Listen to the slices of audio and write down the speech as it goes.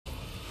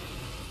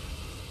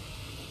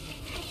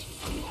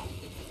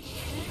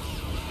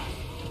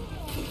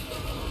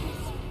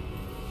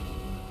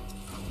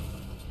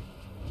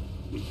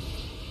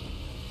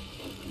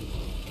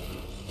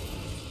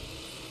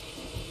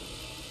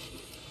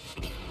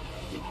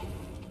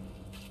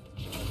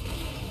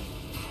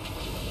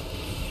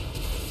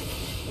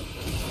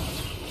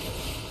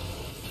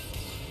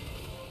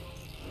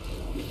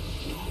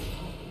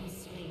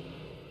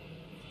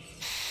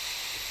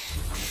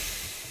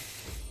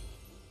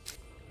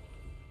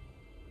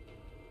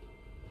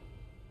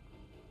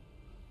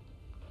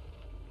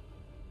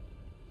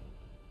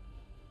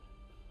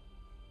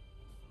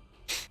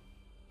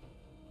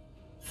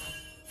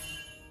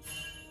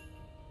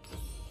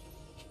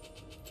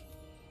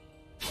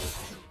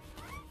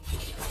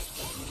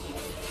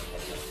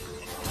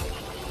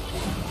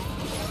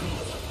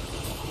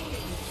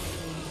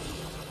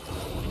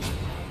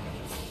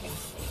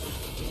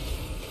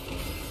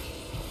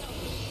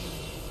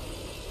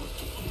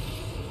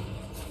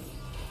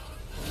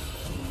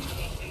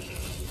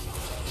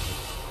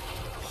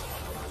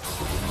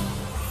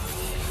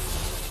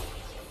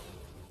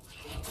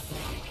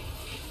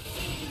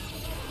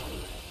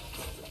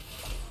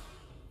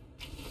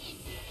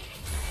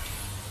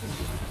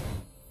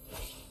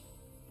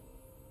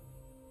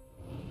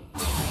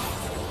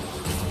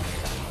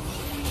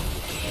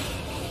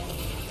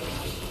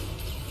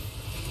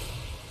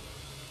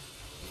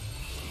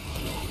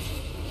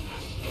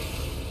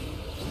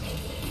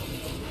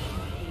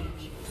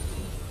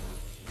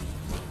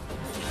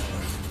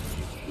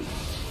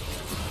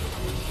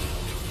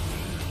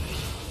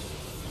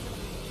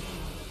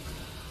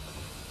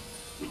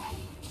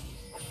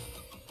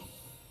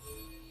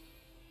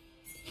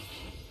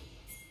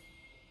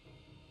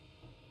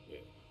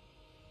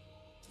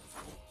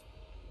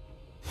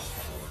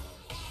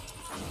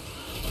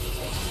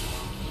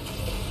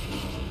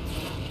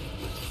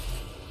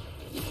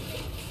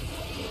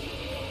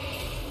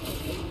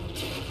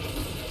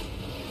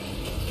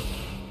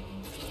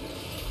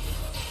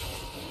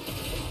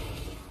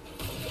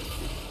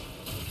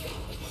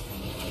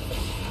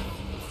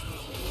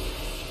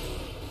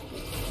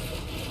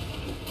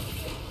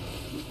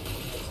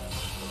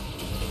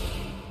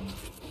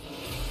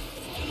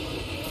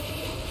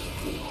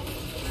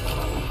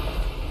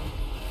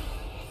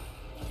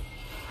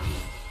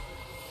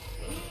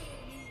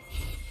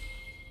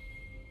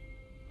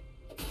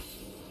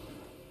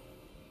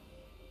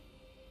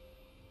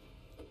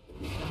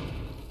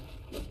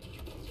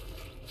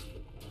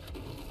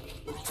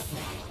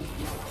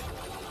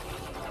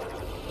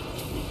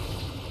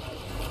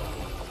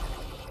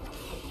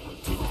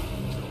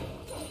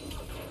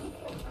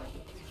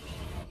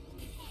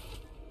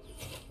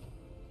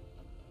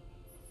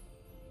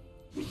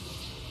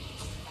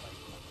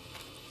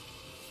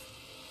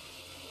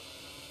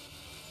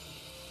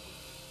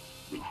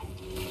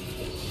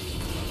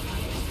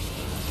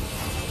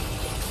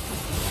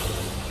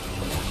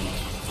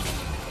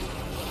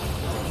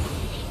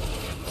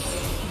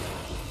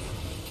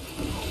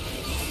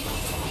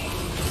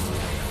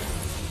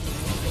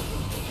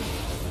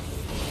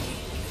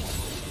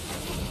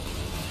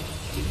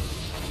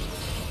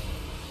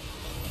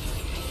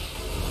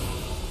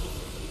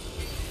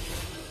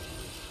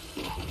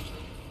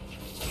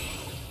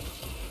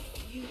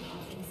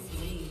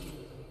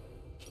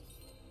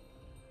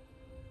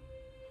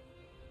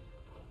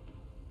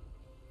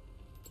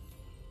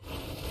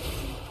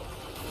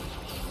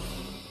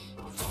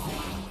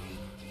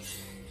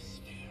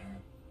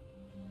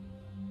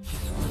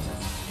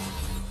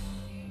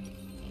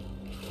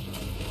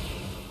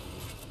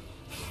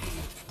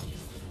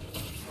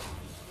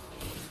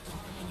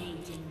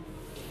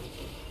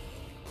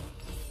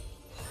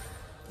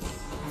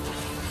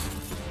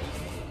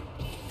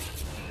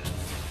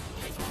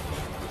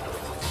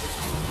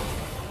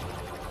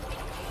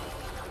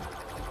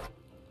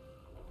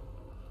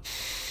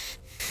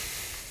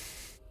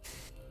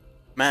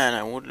Man,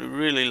 I would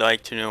really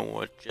like to know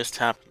what just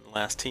happened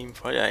last team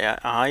fight.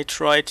 I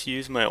tried to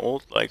use my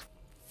ult like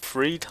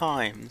 3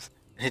 times.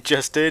 It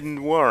just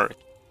didn't work.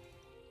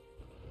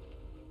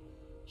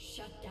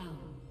 Shut down.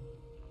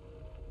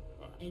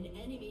 An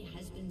enemy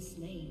has been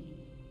slain.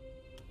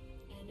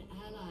 An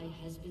ally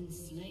has been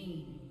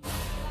slain. An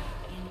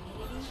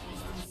enemy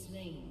has been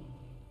slain.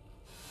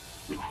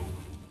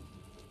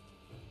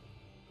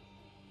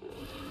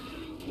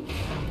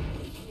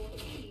 Your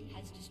team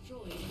has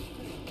destroyed a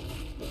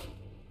turret.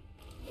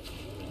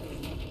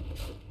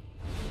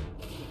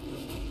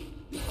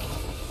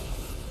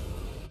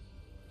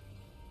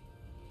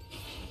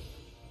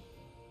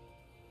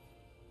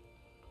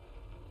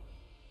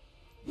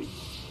 An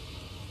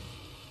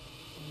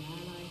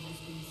ally has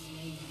been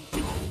slain.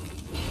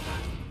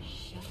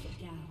 Shut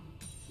down.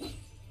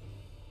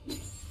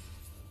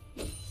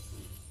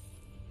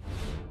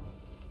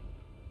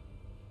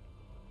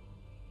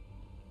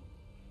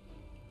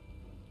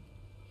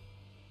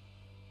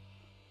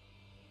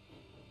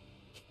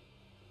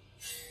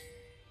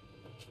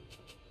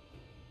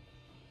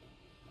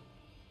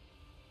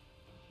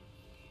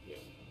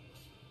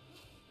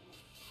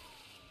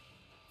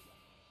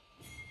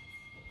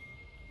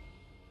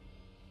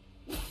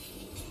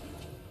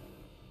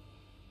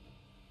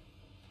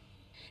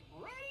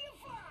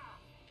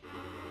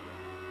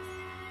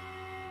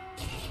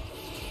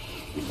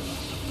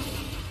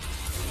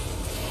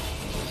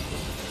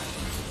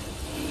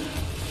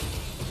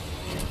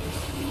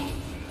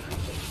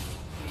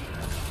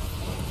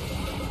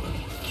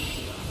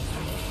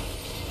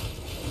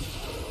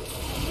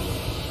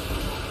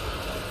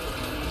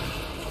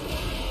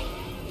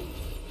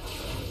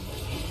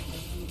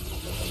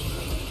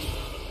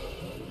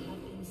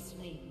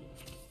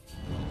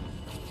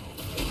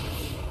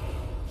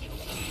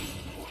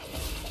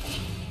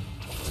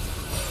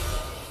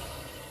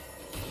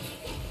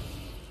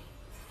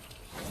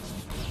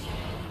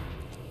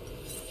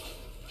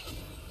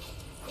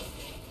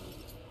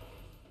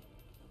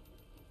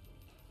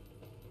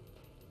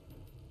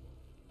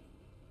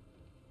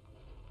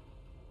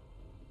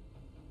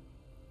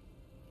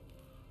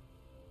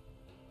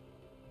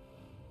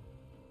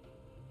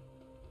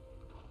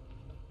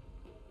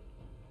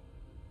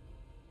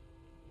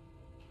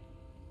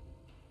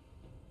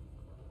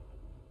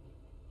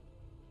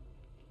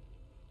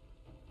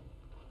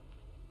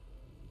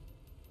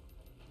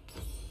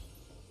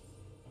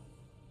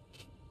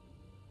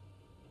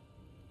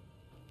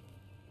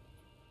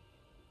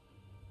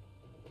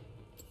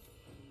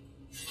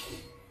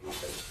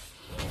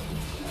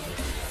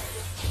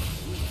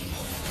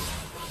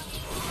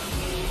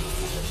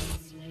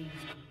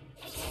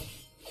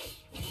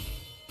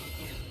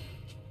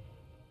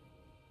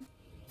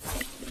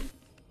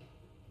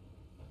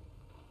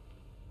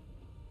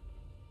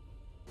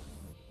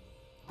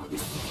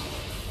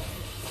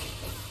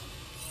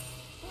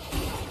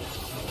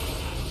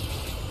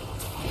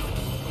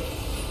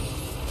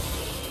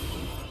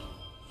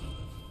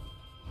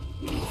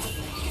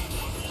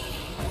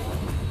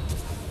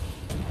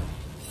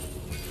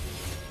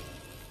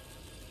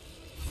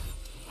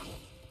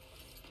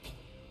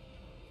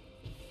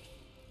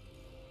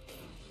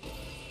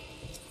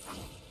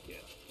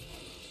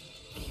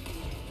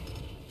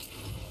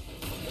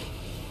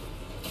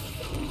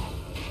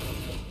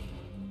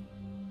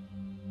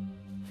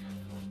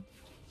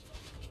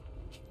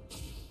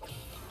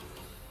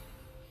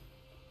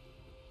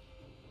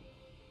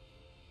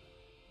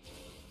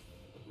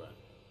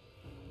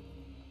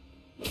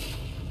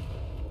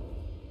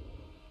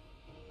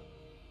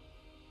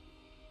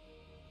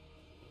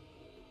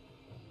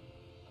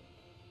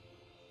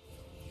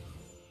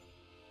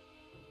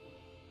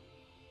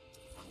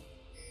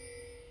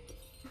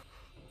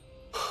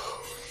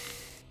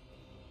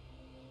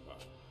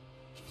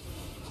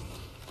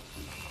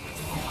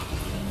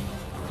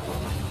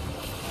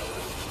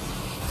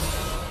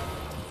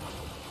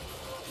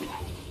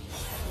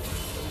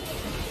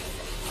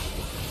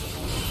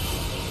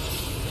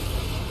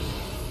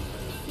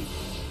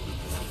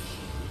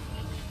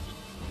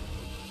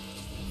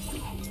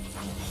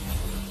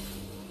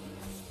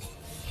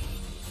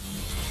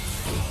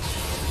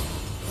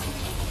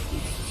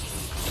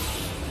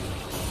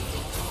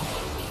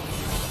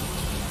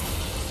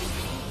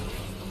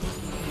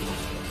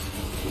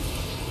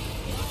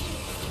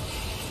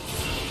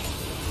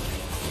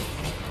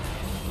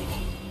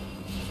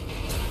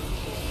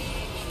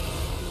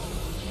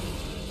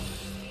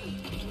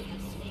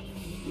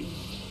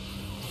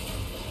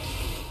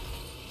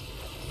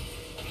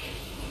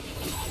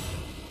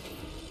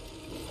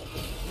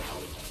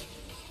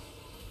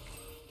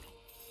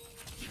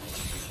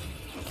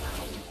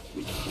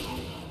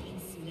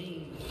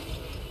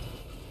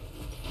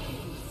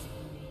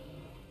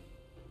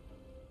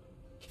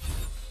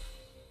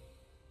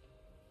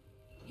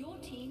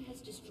 has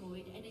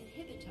destroyed an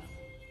inhibitor.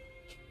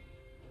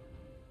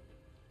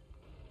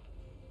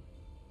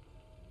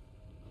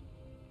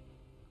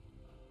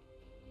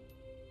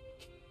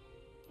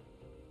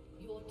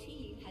 Your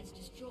team has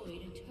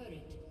destroyed a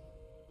turret.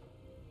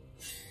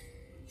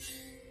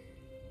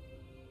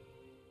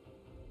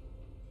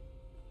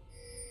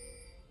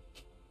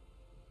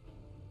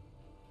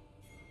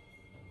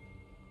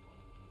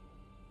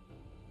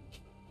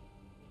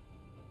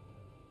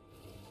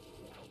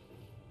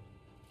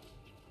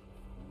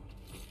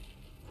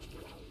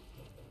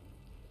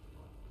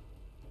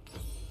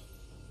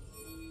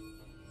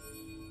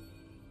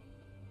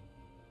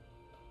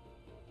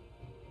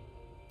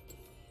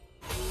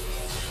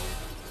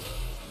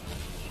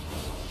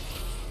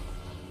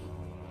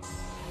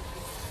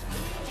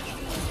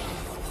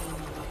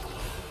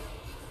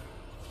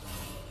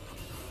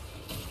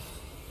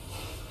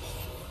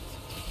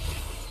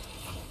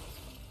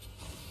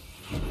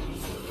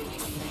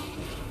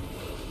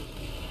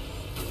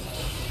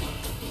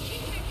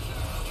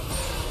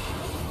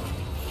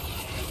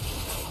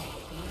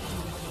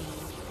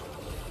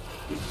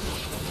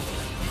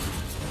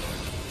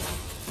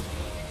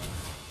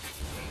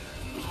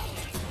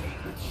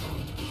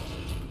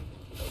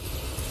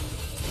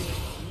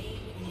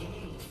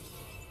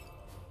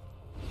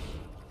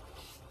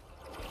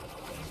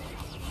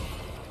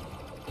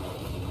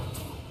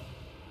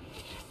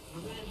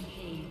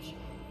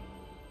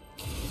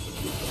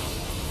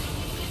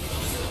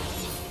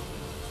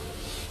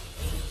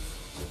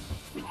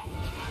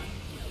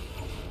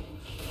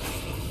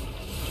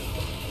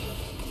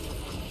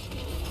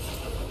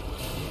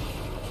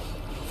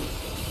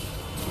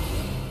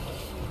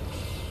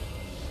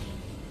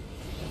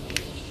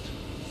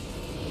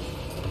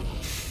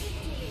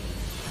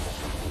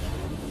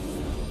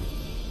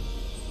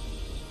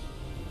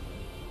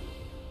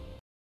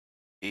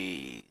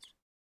 Jeez.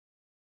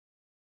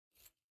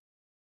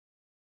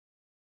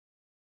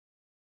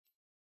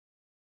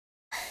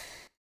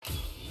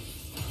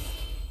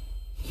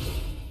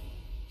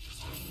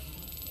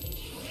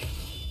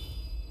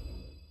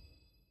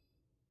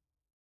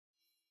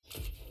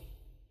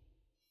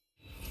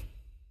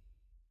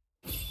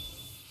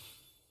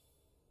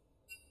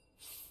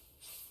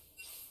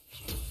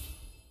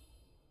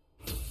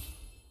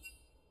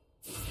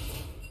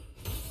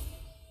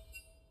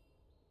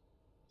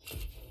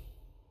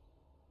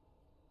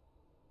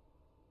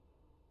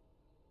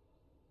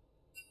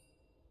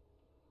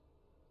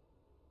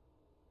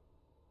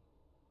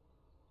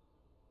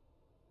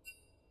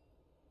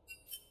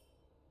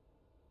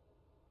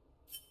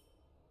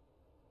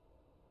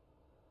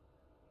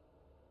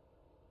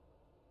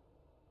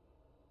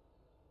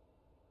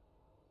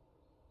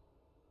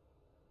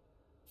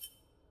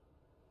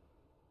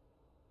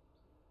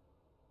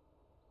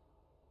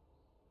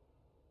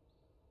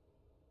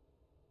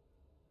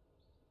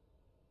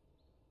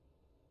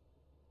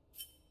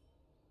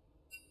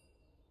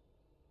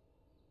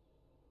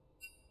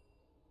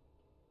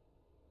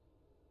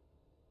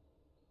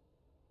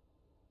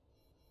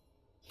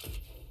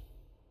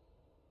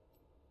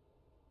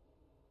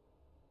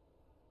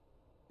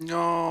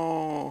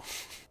 No.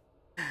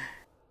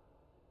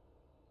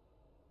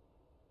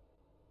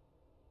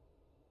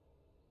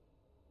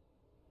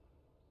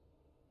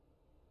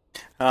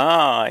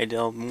 Ah, I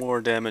dealt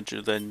more damage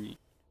than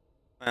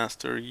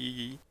Master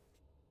Yi.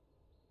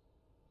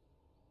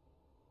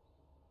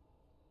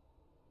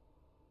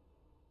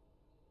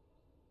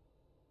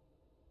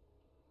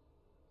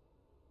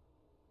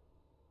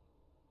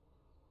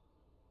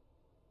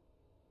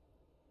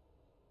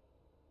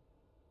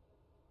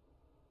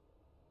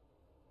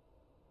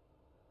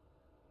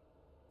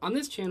 On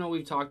this channel,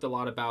 we've talked a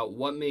lot about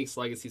what makes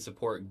legacy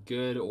support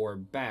good or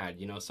bad.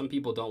 You know, some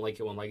people don't like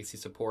it when legacy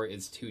support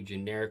is too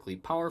generically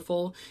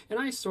powerful, and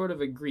I sort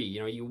of agree. You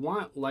know, you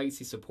want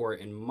legacy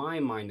support, in my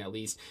mind at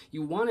least,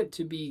 you want it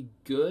to be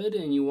good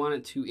and you want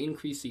it to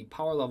increase the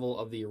power level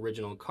of the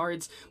original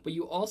cards, but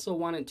you also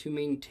want it to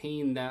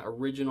maintain that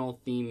original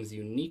theme's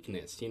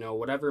uniqueness. You know,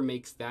 whatever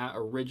makes that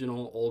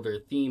original older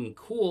theme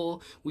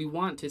cool, we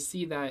want to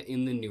see that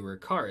in the newer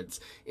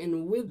cards.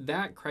 And with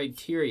that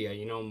criteria,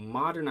 you know,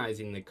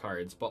 modernizing the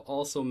cards, but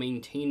also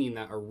maintaining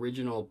that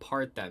original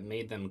part that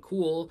made them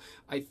cool,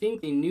 I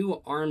think the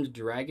new Armed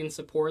Dragon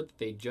support that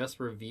they just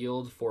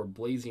revealed for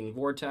Blazing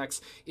Vortex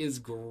is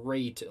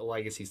great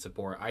legacy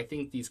support. I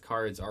think these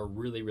cards are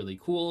really, really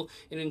cool,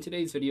 and in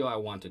today's video, I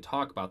want to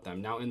talk about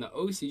them. Now, in the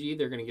OCG,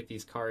 they're going to get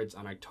these cards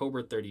on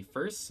October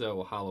 31st,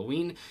 so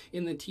Halloween.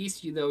 In the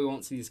TCG, though, we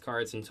won't see these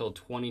cards until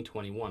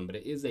 2021, but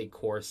it is a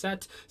core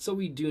set, so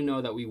we do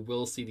know that we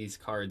will see these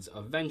cards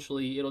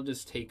eventually. It'll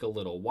just take a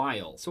little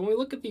while. So when we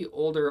look at the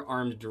old older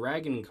Armed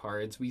Dragon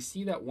cards, we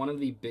see that one of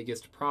the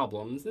biggest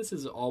problems, this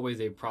is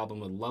always a problem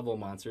with level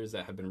monsters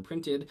that have been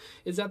printed,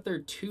 is that they're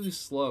too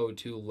slow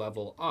to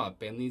level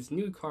up, and these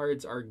new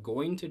cards are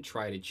going to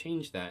try to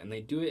change that, and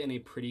they do it in a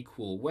pretty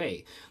cool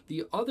way.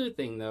 The other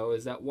thing, though,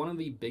 is that one of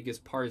the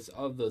biggest parts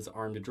of those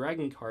Armed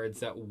Dragon cards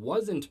that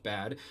wasn't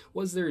bad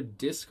was their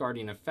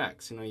discarding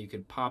effects. You know, you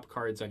could pop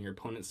cards on your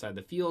opponent's side of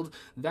the field.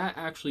 That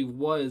actually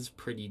was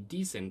pretty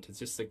decent. It's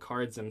just the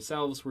cards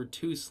themselves were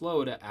too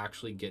slow to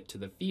actually get to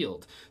the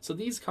field. So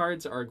these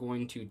cards are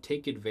going to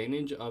take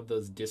advantage of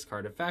those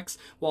discard effects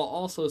while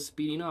also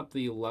speeding up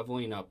the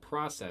leveling up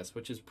process,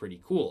 which is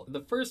pretty cool. The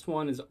first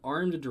one is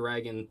Armed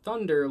Dragon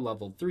Thunder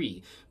level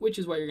 3, which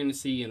is what you're going to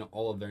see in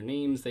all of their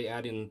names. They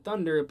add in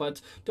Thunder, but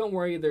don't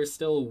worry, they're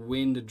still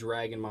Wind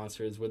Dragon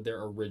monsters with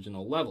their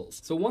original levels.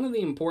 So one of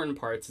the important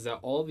parts is that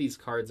all of these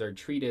cards are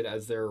treated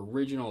as their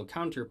original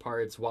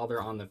counterparts while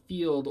they're on the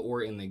field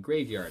or in the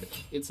graveyard.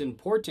 It's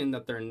important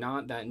that they're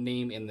not that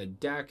name in the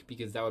deck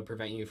because that would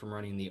prevent you from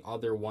running the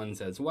other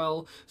ones as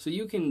well. So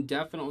you can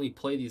definitely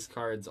play these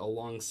cards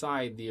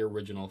alongside the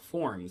original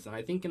forms. And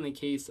I think in the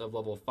case of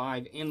level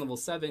 5 and level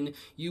 7,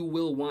 you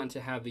will want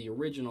to have the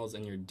originals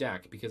in your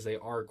deck because they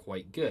are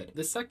quite good.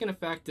 The second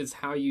effect is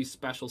how you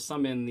special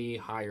summon the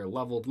higher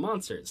leveled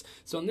monsters.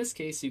 So in this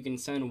case, you can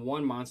send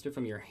one monster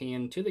from your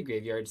hand to the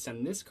graveyard,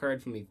 send this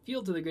card from the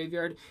field to the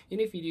graveyard, and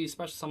if you do,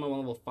 special summon one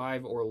level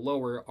 5 or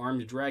lower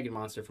Armed Dragon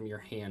monster from your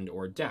hand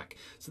or deck.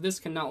 So this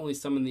can not only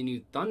summon the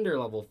new Thunder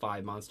level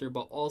 5 monster,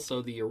 but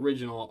also the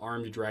original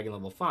Armed Dragon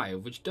level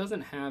 5, which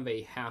doesn't have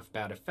a half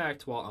bad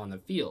effect while on the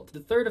field. The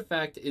third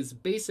effect is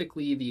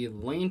basically the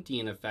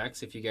Atlantean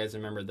effects, if you guys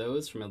remember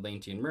those from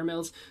Atlantean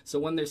Mermills. So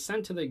when they're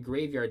sent to the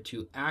graveyard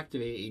to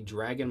activate a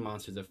dragon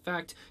monster's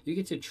effect, you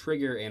get to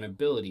trigger an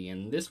ability,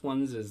 and this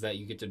one's is that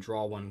you get to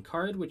draw one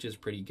card, which is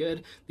pretty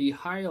good. The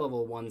higher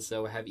level ones,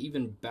 though, have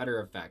even better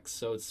effects.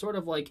 So it's sort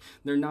of like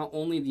they're not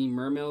only the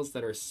Mermills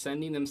that are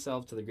sending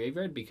themselves to the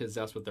graveyard because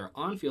that's what their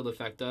on-field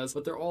effect does,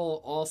 but they're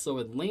all also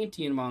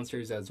Atlantean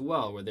monsters as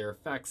well, where their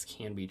effects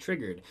can be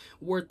triggered.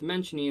 Worth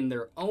mentioning,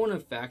 their own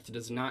effect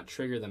does not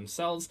trigger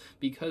themselves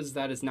because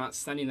that is not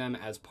sending them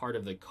as part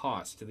of the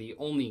cost. The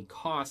only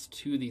cost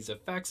to these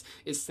effects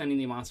is sending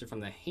the monster from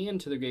the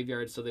hand to the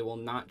graveyard, so they will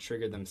not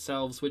trigger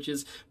themselves, which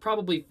is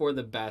probably for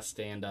the best,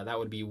 and that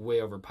would be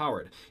way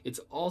overpowered. It's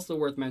also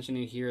worth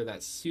mentioning here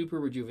that Super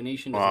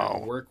Rejuvenation does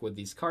not work with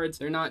these cards.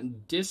 They're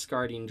not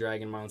discarding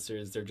dragon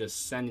monsters, they're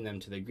just sending them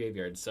to the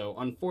graveyard. So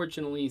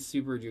unfortunately,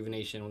 Super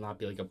Rejuvenation will not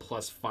be like a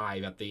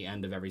 +5 at the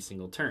end of every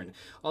single turn.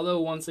 Although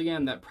once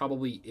again, that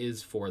probably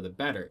is for the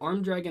better.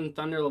 Armed Dragon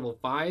Thunder level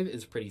 5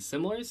 is pretty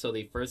similar. So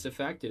the first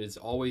effect, it is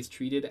always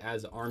treated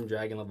as Armed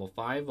Dragon level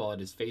 5 while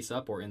it is face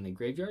up or in the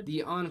graveyard.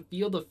 The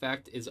on-field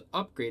effect is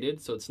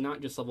upgraded, so it's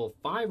not just level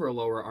 5 or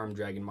lower Armed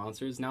Dragon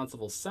monsters, now it's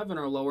level 7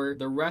 or lower.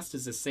 The rest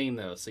is the same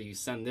though, so you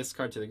send this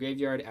card to the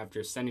graveyard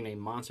after sending a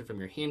monster from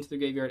your hand to the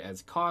graveyard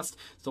as cost,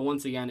 so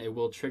once again it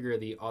will trigger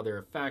the other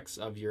effects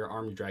of your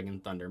Armed Dragon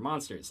Thunder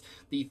monsters.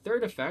 The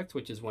third effect,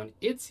 which is when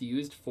it's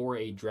used for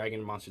a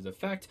dragon monster's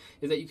effect,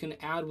 is that you can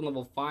add one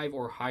level 5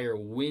 or higher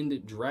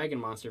Wind Dragon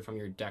monster from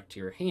your deck to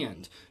your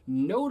hand.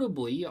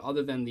 Notably,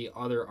 other than the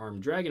other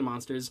Armed Dragon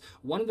monsters,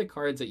 one of the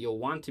cards that you'll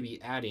want to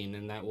be adding,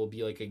 and that will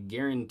be like a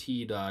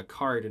guaranteed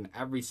card in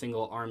every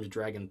single Armed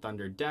Dragon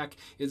Thunder deck,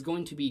 is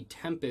going to be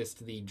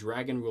Tempest, the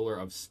Dragon Ruler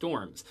of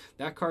Storms.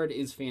 That card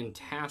is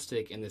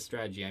fantastic in this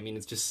strategy. I mean,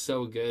 it's just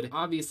so good.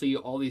 Obviously,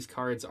 all these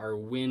cards are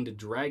Wind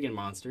Dragon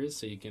monsters,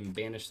 so you can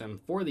banish them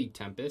for the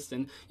Tempest,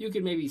 and you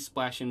could maybe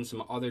splash in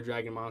some other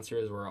dragon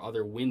monsters or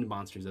other wind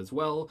monsters as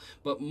well,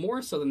 but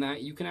more so than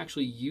that, you can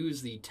actually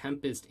use the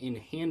Tempest in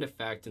hand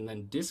effect and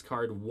then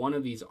discard one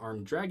of these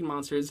Armed Dragon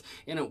monsters,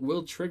 and it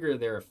will trigger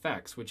their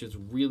effects, which is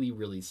really,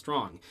 really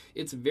strong.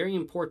 It's very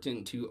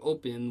important to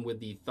open with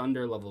the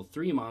Thunder level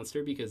 3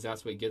 monster because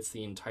that's what gets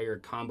the entire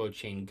combo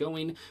chain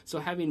going, so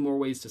having more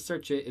ways to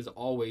search it is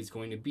always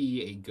going to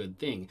be a good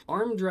thing.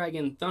 Armed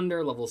Dragon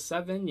Thunder level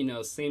 7, you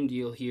know, same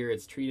deal here.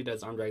 It's treated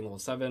as Armed Dragon level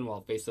 7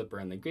 while face up or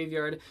in the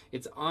graveyard.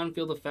 It's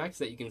on-field effects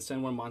that you can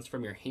send one monster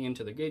from your hand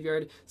to the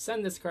graveyard,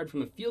 send this card from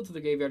the field to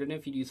the graveyard, and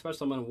if you do special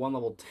summon one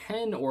level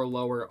 10 or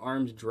lower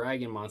Armed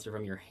Dragon monster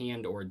from your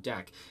hand or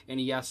deck. And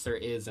yes, there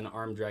is an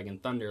Armed Dragon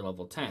Thunder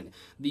level 10.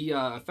 The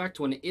effect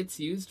when it's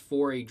used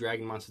for a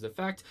dragon monster's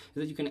effect is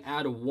that you can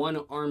add one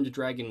Armed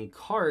Dragon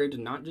card,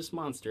 not just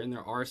monster, and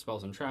there are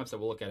spells and traps that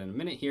we'll look at in a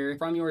minute here,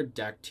 from your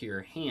deck to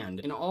your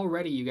hand. And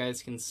already you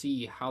guys can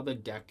see how the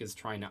deck is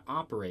trying to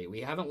operate.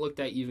 We haven't looked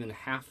at even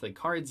half the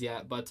cards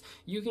yet, but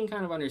you can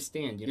kind of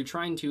understand. You're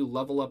trying to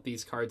level up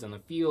these cards on the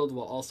field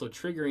while also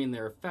triggering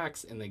their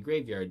effects in the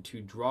graveyard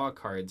to draw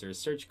cards or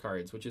search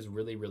cards, which is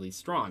really, really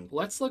strong.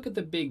 Let's look at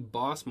the big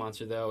boss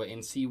monster though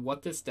and see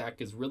what this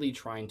deck is really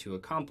trying to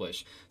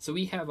accomplish. So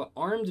we have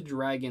Armed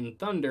Dragon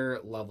Thunder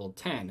level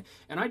 10,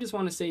 and I just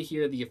want to say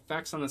here the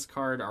effects on this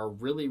card are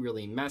really,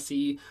 really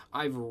messy.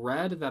 I've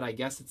read that I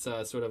guess it's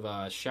a sort of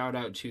a shout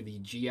out to the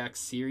GX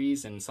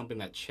series and something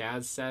that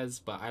Chaz says,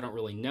 but I don't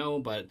really know,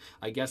 but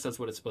I guess that's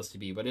what it's supposed to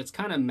be. But it's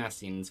kind of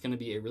messy, and it's going to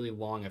be a really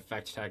long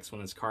effect text when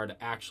when this card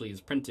actually is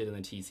printed in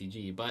the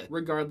TCG, but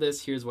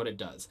regardless, here's what it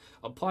does.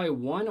 Apply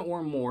one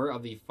or more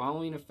of the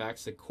following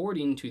effects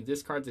according to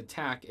this card's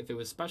attack if it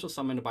was special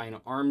summoned by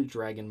an armed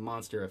dragon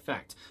monster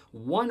effect.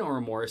 One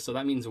or more, so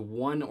that means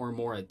one or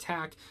more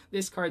attack.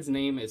 This card's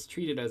name is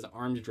treated as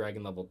Armed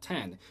Dragon level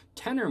 10.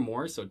 10 or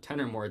more, so 10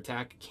 or more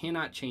attack,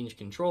 cannot change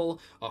control.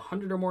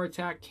 100 or more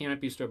attack cannot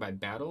be destroyed by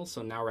battle,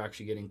 so now we're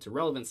actually getting to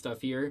relevant stuff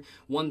here.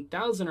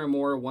 1000 or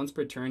more, once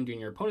per turn during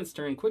your opponent's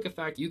turn, quick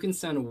effect, you can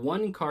send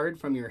one card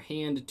from your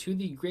hand to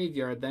the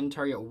graveyard, then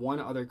target one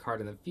other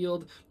card in the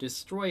field,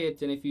 destroy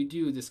it, and if you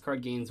do, this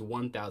card gains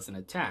 1000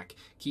 attack.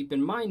 Keep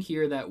in mind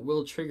here that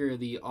will trigger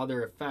the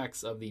other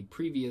effects of the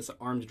previous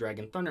Armed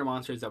Dragon Thunder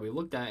monsters that we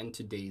looked at in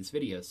today's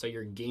video, so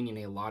you're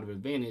gaining a lot of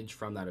advantage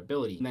from that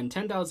ability. And then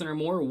 10,000 or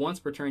more, once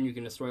per turn, you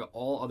can destroy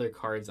all other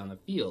cards on the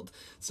field.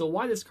 So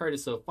why this card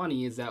is so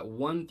funny is that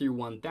 1 through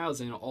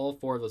 1000, all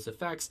four of those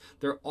effects,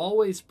 they're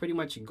always pretty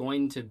much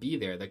going to be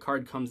there. The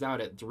card comes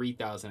out at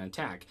 3000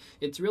 attack.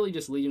 It's really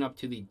just leading up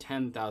to the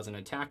 10,000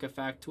 attack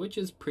effect, which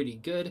is pretty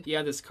good.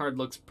 Yeah, this card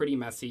looks pretty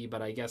messy,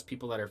 but I guess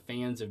people that are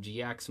fans of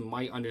GX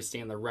might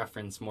understand the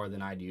reference more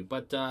than I do.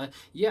 But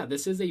yeah,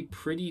 this is a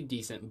pretty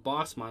decent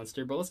boss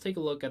monster, but let's take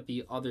a look at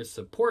the other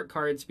support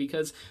cards,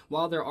 because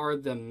while there are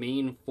the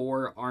main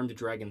 4 Armed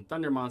Dragon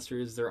Thunder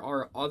monsters, there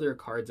are other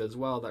cards as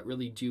well that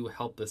really do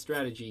help the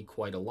strategy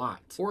quite a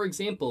lot. For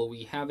example,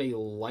 we have a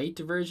light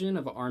version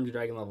of Armed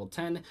Dragon level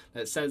 10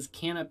 that says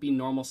cannot be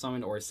normal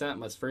summoned or set,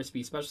 must first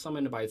be special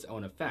summoned by its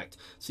own effect.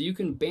 So you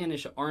can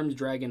banish Armed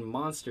Dragon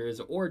monsters,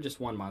 or just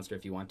one monster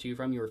if you want to,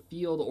 from your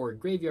field or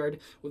graveyard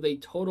with a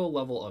total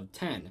level of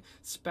 10.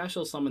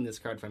 Special summon this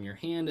card from your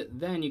hand,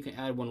 then you can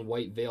add one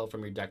White Veil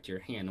from your deck to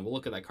your hand. And we'll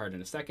look at that card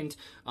in a second.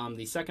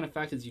 The second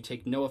effect is you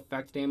take no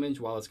effect damage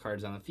while this card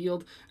is on the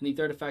field, and the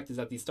third effect is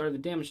at the start of the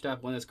damage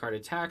step, when this card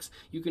attacks,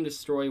 you can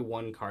destroy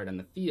one card on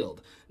the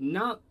field.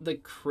 Not the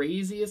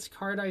craziest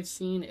card I've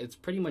seen. It's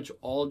pretty much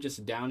all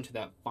just down to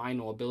that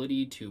final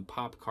ability to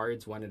pop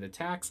cards when it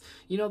attacks.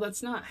 You know,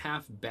 that's not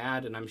half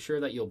bad, and I'm sure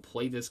that you'll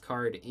play this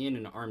card in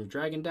an Armed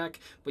Dragon deck,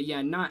 but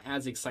yeah, not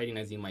as exciting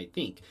as you might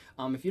think.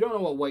 If you don't know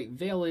what White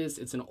Veil is,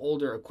 it's an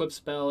older equip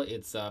spell.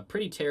 It's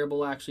pretty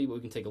terrible actually, but we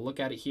can take a look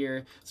at it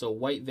here. So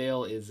White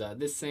Veil is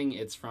this thing.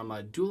 It's from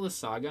Duelist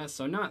Saga,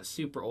 so not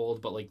super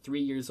old, but like 3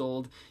 years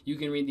old. You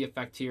can read the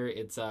effect here.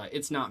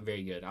 It's not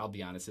very good, I'll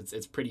be honest.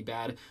 It's pretty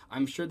bad.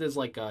 I'm sure there's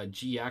like a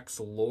GX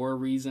lore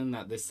reason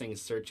that this thing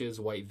searches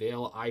White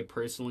Veil. I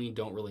personally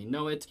don't really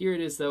know it. Here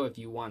it is though, if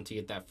you want to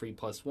get that free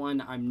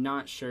 +1. I'm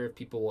not sure if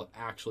people will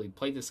actually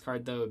play this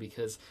card though,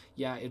 because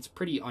yeah, it's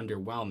pretty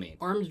underwhelming.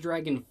 Armed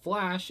Dragon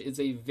Flash is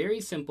a very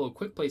simple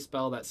quick play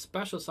spell that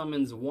special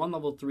summons one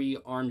level 3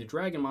 Armed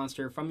Dragon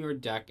monster from your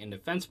deck in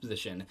defense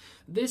position.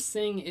 This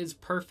thing is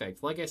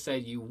perfect. Like I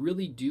said, you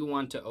really do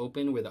want to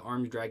open with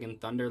Armed Dragon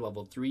Thunder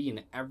level 3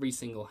 in every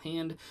single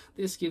hand.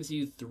 This gives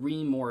you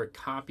 3 more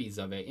copies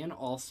of it, and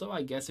also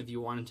I guess if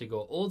you wanted to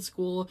go old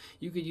school,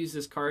 you could use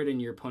this card in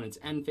your opponent's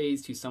end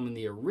phase to summon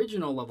the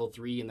original level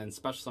 3 and then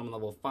special summon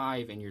level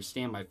 5 in your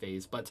standby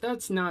phase. But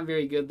that's not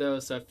very good though,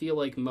 so I feel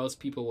like most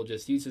people will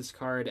just use this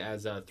card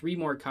as 3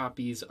 more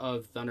copies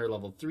of Thunder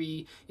level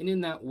 3, and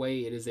in that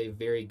way it is a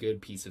very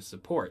good piece of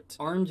support.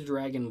 Armed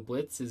Dragon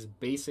Blitz is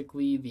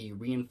basically the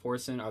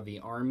reinforcement of the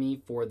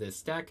army for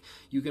this deck.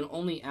 You can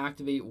only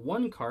activate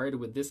one card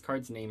with this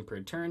card's name per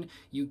turn.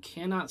 You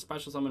cannot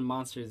special summon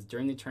monsters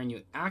during the turn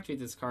you activate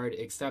this card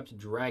except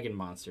dragon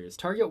monsters.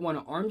 Target one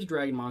Armed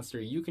Dragon monster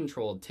you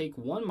control. Take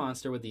one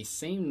monster with the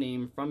same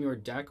name from your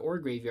deck or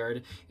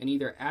graveyard and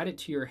either add it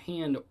to your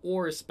hand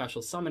or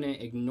special summon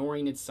it,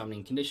 ignoring its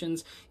summoning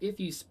conditions. If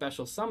you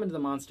special summon the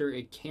monster,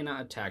 it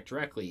cannot attack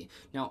directly.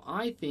 Now,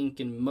 I think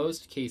in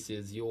most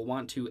cases you'll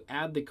want to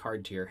add the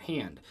card to your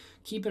hand.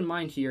 Keep in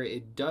mind here,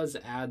 it does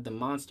add the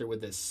monster with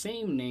the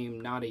same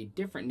name, not a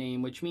different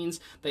name, which means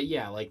that,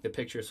 yeah, like the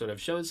picture sort of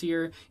shows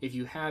here, if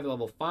you have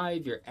level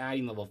 5, you're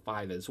adding level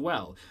 5 as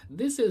well.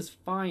 This is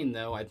fine,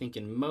 though, I think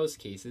in most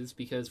cases,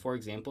 because, for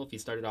example, if you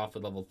started off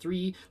with level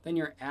 3, then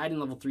you're adding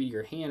level 3 to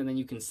your hand, and then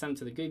you can send it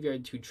to the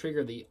graveyard to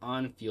trigger the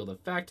on-field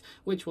effect,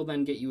 which will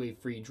then get you a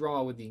free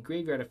draw with the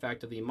graveyard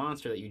effect of the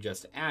monster that you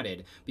just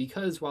added.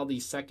 Because while the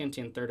second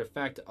and third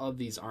effect of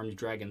these Armed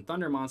Dragon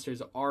Thunder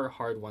monsters are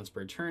hard once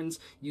per turns,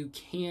 you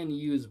can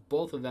use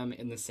both of them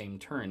in the same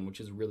turn, which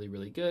is really,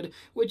 really good,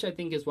 which I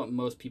think is what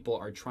most people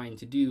are trying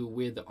to do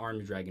with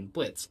Armed Dragon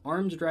Blitz.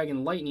 Armed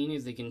Dragon Lightning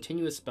is a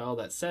continuous spell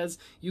that says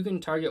you can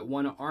target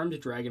one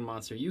Armed Dragon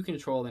monster you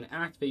control and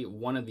activate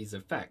one of these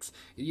effects.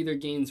 It either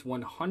gains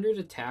 100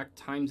 attack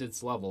times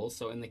its level,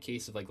 so in the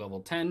case of like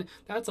level 10,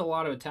 that's a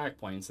lot of attack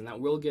points, and that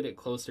will get it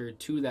closer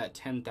to that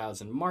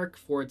 10,000 mark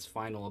for its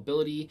final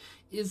ability.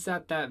 Is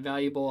that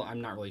valuable? I'm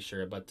not really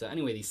sure, but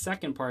anyway, the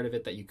second part of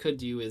it that you could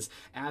do is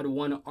add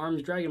one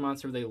Armed Dragon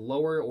monster with a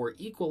lower or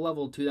equal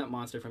level to that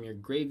monster from your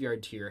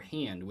graveyard to your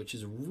hand, which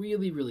is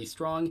really, really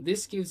strong.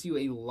 This gives you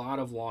a lot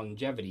of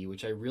longevity,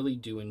 which I really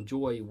do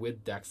enjoy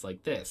with decks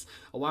like this.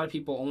 A lot of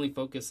people only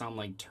focus on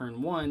like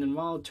turn 1, and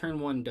while turn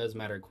 1 does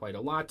matter quite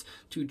a lot,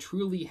 to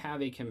truly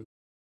have a